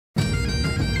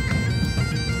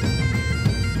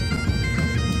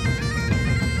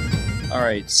All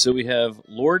right, so we have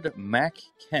Lord Mac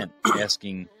Kent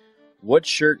asking, what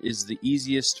shirt is the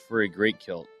easiest for a great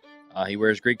kilt? He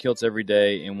wears great kilts every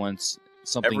day and wants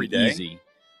something easy.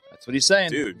 That's what he's saying.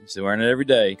 Dude. He's wearing it every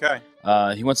day. Okay.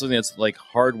 He wants something that's like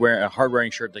a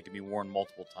hard-wearing shirt that can be worn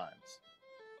multiple times.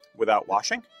 Without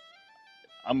washing?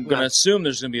 I'm going to assume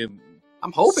there's going to be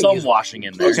I'm hoping some washing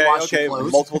in there. Okay,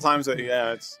 multiple times.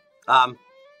 Yeah, it's...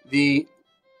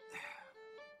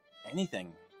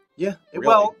 Anything. Yeah. Really?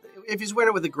 Well, if he's wearing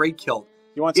it with a great kilt.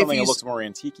 You want something that looks more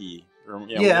antique-y. Or,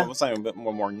 something a bit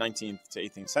more 19th to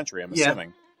 18th century, I'm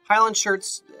assuming. Highland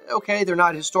shirts, okay, they're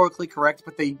not historically correct,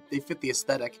 but they fit the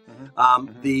aesthetic.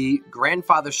 The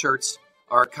grandfather shirts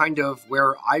are kind of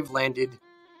where I've landed,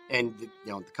 and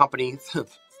the company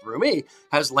through me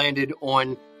has landed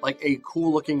on like a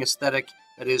cool looking aesthetic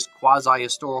that is quasi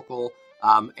historical,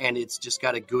 and it's just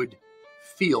got a good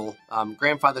feel.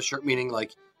 Grandfather shirt meaning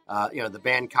like the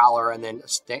band collar and then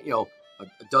a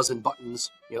dozen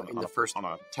buttons in the first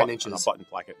 10 inches on a button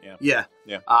placket. Yeah.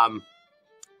 I'm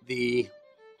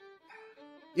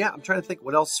trying to think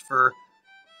what else for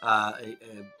a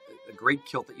great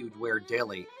kilt that you'd wear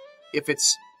daily. If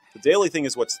it's the daily thing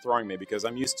is what's throwing me, because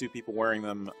I'm used to people wearing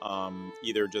them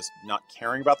either just not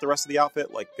caring about the rest of the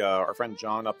outfit, like our friend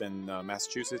John up in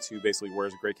Massachusetts, who basically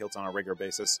wears great kilts on a regular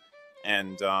basis,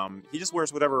 and he just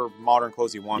wears whatever modern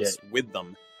clothes he wants with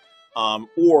them.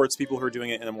 Or it's people who are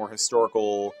doing it in a more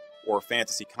historical or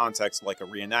fantasy context, like a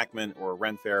reenactment or a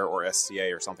Renn Faire or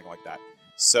SCA or something like that.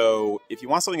 So if you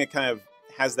want something that kind of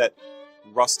has that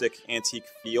rustic, antique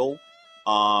feel,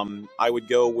 I would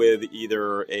go with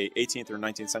either a 18th or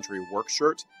 19th century work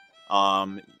shirt.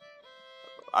 One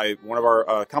of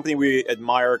our company we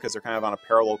admire because they're kind of on a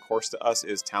parallel course to us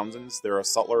is Townsend's. They're a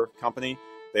sutler company.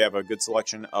 They have a good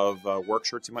selection of work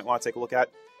shirts you might want to take a look at.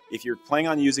 If you're planning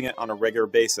on using it on a regular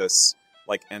basis,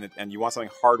 and you want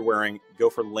something hard-wearing, go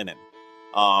for linen.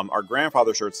 Our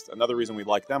grandfather shirts, another reason we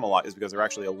like them a lot is because they're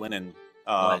actually a linen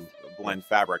blend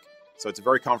fabric. So it's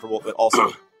very comfortable, but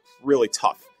also really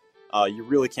tough. You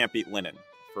really can't beat linen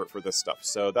for this stuff.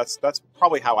 So that's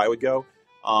probably how I would go.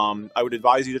 I would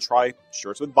advise you to try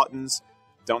shirts with buttons.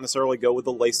 Don't necessarily go with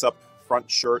the lace-up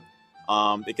front shirt.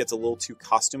 It gets a little too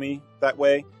costumey that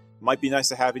way. Might be nice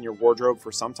to have in your wardrobe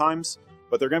for sometimes.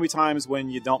 But there are going to be times when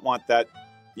you don't want that,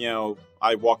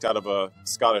 I walked out of a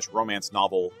Scottish romance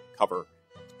novel cover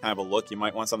kind of a look. You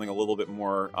might want something a little bit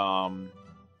more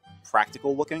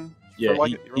practical looking. Yeah,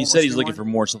 he said he's looking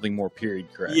for something more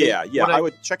period correct. Yeah. I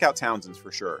would check out Townsend's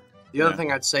for sure. The other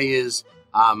thing I'd say is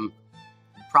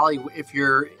probably if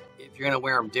you're going to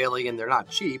wear them daily and they're not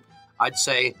cheap, I'd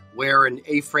say wear an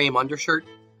A-frame undershirt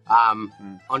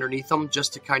underneath them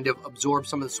just to kind of absorb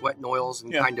some of the sweat and oils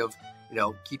and kind of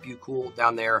keep you cool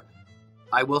down there.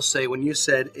 I will say, when you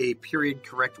said a period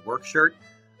correct work shirt,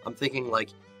 I'm thinking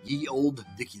like ye old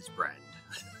Dickies brand.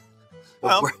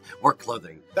 Well, work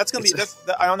clothing. That's gonna be.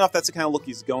 I don't know if that's the kind of look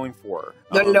he's going for.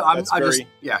 No. Oh, that's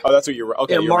what you're.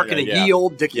 Okay, you're marketing. Ye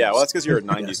old Dickies. Yeah, well, that's because you're a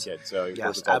 '90s kid, so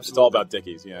it's all about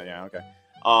Dickies. Yeah, okay.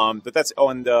 But that's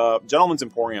and Gentleman's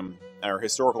Emporium or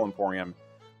Historical Emporium.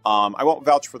 I won't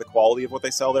vouch for the quality of what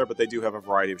they sell there, but they do have a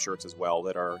variety of shirts as well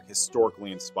that are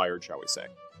historically inspired, shall we say.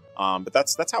 But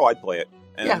that's how I'd play it.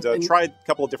 And try a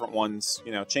couple of different ones,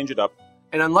 change it up.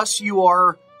 And unless you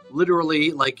are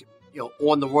literally like,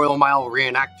 on the Royal Mile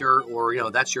reenactor,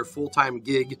 or, that's your full-time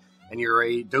gig and you're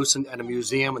a docent at a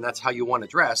museum and that's how you want to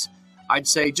dress, I'd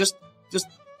say just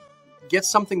get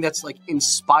something that's like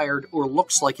inspired or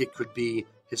looks like it could be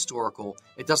historical.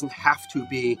 It doesn't have to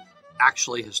be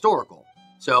actually historical.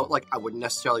 So, like, I wouldn't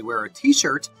necessarily wear a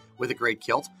t-shirt with a great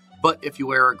kilt, but if you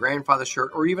wear a grandfather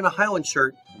shirt or even a Highland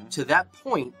shirt, to that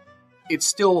point, it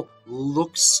still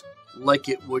looks like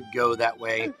it would go that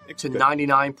way to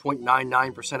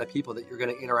 99.99% of people that you're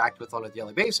going to interact with on a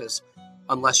daily basis,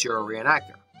 unless you're a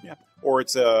reenactor. Yeah, or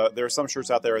it's there are some shirts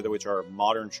out there which are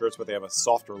modern shirts, but they have a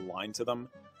softer line to them,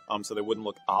 so they wouldn't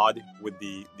look odd with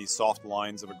the soft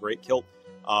lines of a great kilt.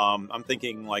 I'm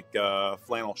thinking like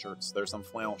flannel shirts. There's some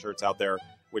flannel shirts out there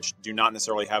which do not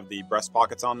necessarily have the breast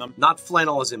pockets on them. Not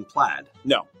flannel as in plaid.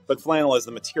 No, but flannel as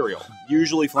the material.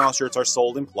 Usually flannel shirts are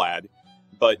sold in plaid,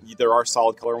 but there are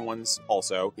solid color ones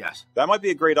also. Yes. That might be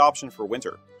a great option for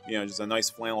winter. Just a nice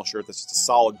flannel shirt that's just a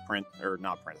solid print, or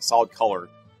not print, a solid color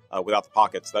without the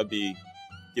pockets. That'd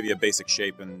give you a basic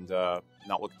shape and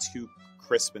not look too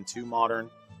crisp and too modern,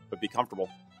 but be comfortable.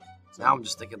 So, now I'm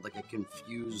just thinking like a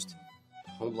confused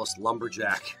homeless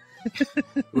lumberjack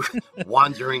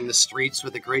wandering the streets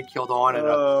with a great kilt on and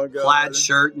a plaid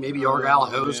shirt, maybe Argyle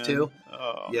hose too.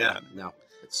 Oh, yeah, man. no.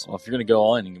 Well, if you're going to go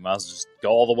all in, you might as well just go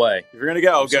all the way. If you're going to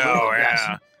go, Absolutely, go. yes.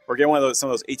 Yeah. Or get one of some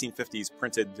of those 1850s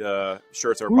printed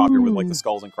shirts that were popular with like the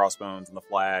skulls and crossbones and the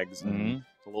flags and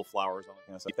the little flowers. All that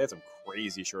kind of stuff. They had some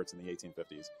crazy shirts in the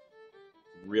 1850s.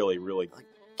 Really, really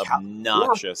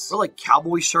obnoxious. Or like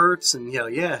cowboy shirts and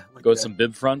like Go with some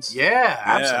bib fronts. Yeah,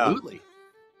 absolutely.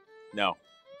 No,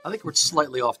 I think we're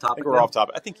slightly off topic. I think we're off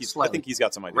topic. I think he's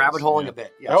got some ideas. Rabbit holing a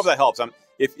bit. Yes. I hope that helps.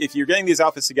 If you're getting these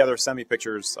outfits together, send me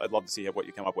pictures. I'd love to see what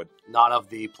you come up with. Not of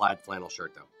the plaid flannel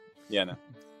shirt though. Yeah, no.